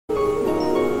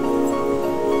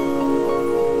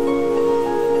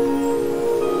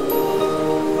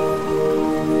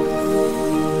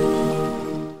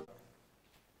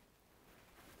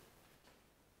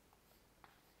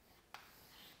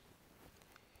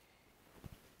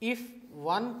if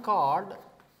one card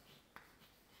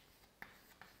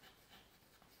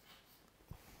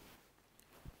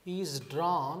is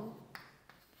drawn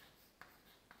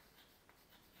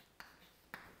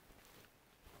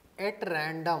at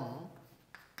random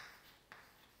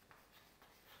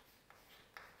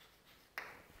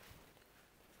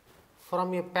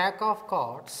from a pack of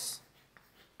cards,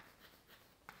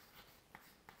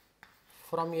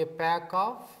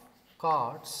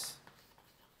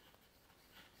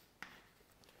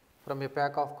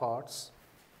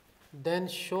 then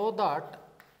show that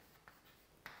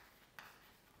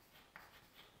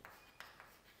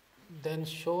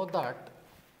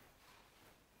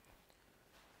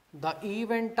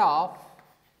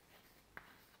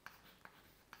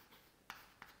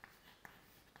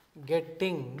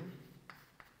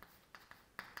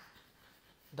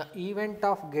the event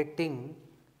of getting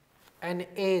an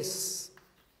ace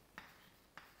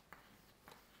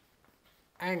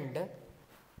and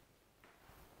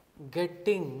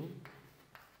getting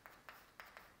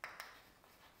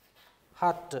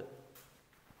heart,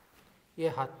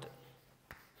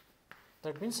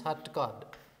 that means heart card,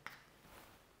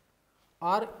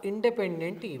 are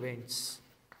independent events.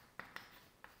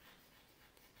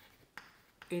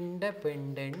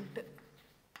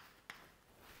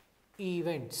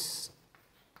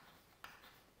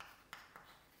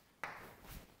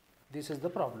 This is the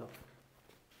problem.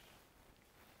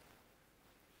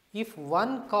 If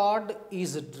one card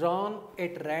is drawn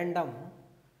at random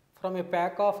from a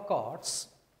pack of cards,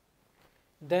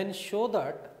 then show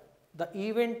that the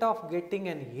event of getting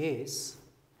an ace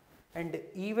and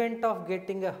event of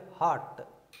getting a heart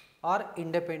are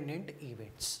independent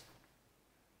events.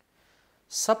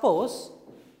 Suppose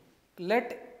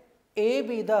let A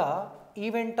be the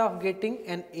event of getting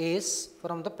an ace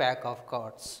from the pack of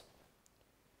cards,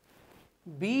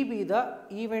 B be the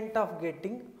event of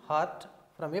getting heart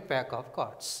from a pack of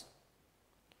cards.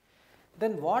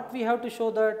 Then what we have to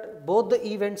show that both the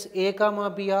events A comma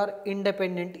B are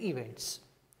independent events.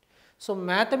 So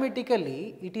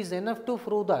mathematically it is enough to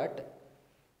prove that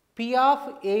P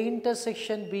of A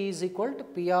intersection B is equal to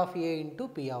P of A into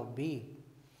P of B.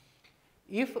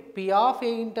 If P of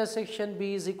A intersection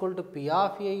B is equal to P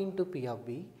of A into P of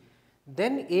B,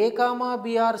 then A comma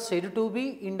B are said to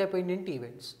be independent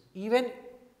events. Even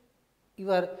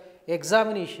your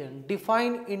examination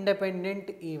define independent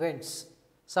events.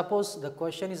 Suppose the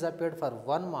question is appeared for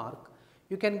 1 mark,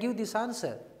 you can give this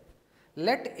answer.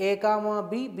 Let A comma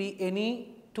B be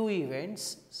any two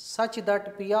events such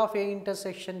that P of A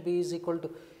intersection B is equal to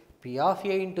P of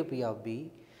A into P of B,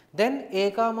 then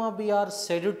A comma B are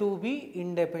said to be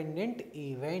independent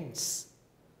events.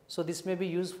 So this may be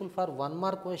useful for 1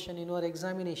 mark question in your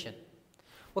examination.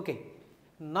 Okay.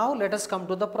 Now let us come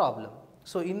to the problem.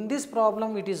 So in this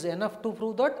problem it is enough to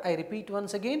prove that, I repeat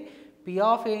once again, P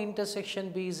of A intersection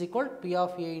B is equal to P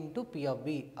of A into P of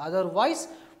B. Otherwise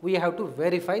we have to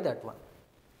verify that one.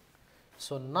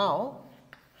 So now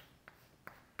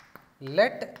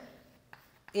let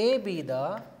A be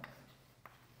the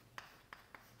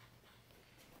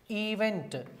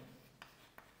event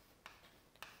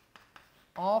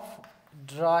of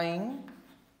drawing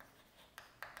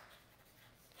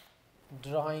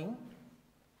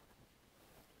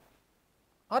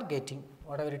or getting,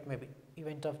 whatever it may be,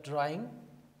 event of drawing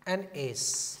an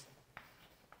ace.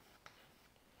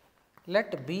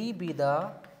 Let B be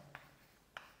the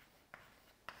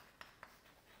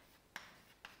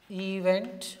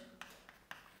event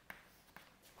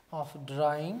of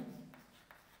drawing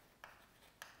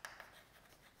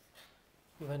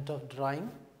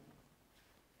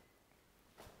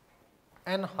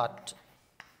an heart.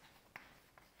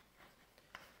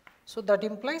 So that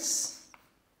implies,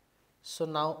 so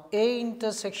now A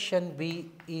intersection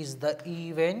B is the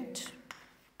event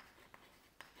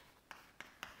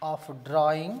of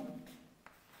drawing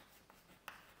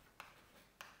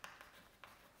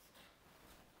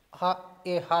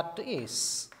a heart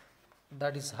ace,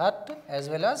 that is heart as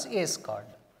well as ace card,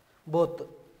 both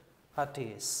heart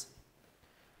ace.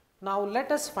 Now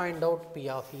let us find out P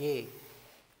of A,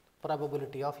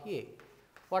 probability of A.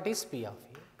 What is P of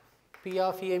A? P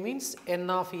of A means N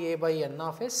of A by N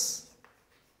of S.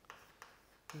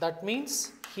 That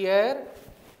means here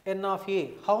N of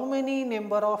A, how many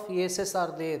number of aces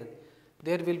are there?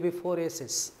 There will be 4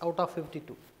 aces out of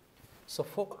 52. So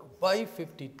 4 by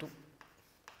 52.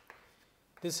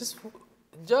 This is 4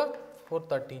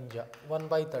 13 ja, 1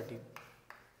 by 13.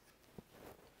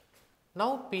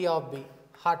 Now P of B,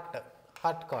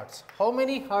 heart cards. How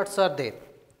many hearts are there?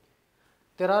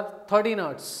 There are 13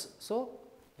 hearts. So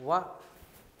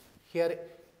here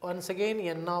once again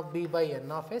N of B by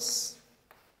N of S.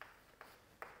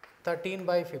 13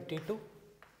 by 52,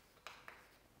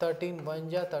 13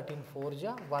 1 ja, 13 4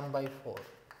 ja, 1 by 4.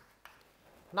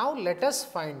 Now let us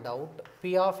find out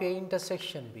P of A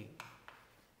intersection B.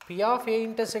 P of A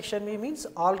intersection B means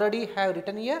already have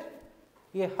written here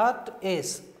a hurt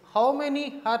ace. How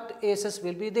many hurt aces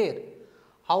will be there?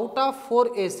 Out of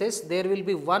 4 aces, there will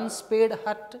be one spade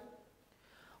hurt,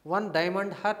 one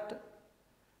diamond hurt,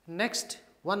 next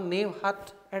one knave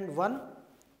hurt and one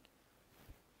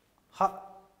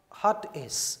hurt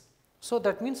ace. So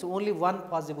that means only one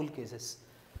possible cases.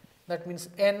 That means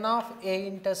n of A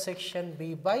intersection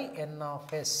B by n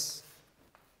of S.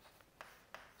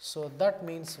 So that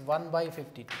means 1 by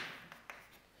 52.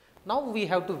 Now we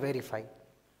have to verify.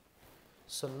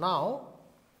 So now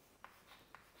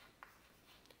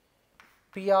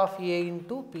P of A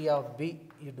into P of B,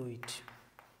 you do it.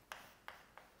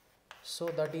 So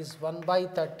that is 1 by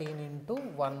 13 into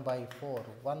 1 by 4,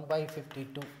 1 by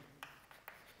 52.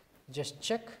 Just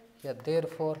check here.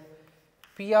 Therefore,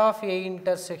 P of A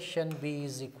intersection B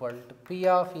is equal to P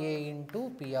of A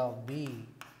into P of B.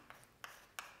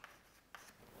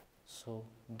 So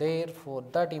therefore,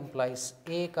 that implies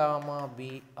A comma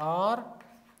B are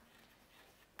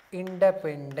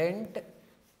independent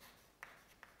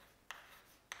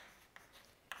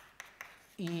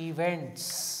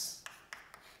events.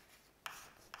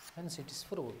 Hence it is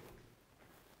proved.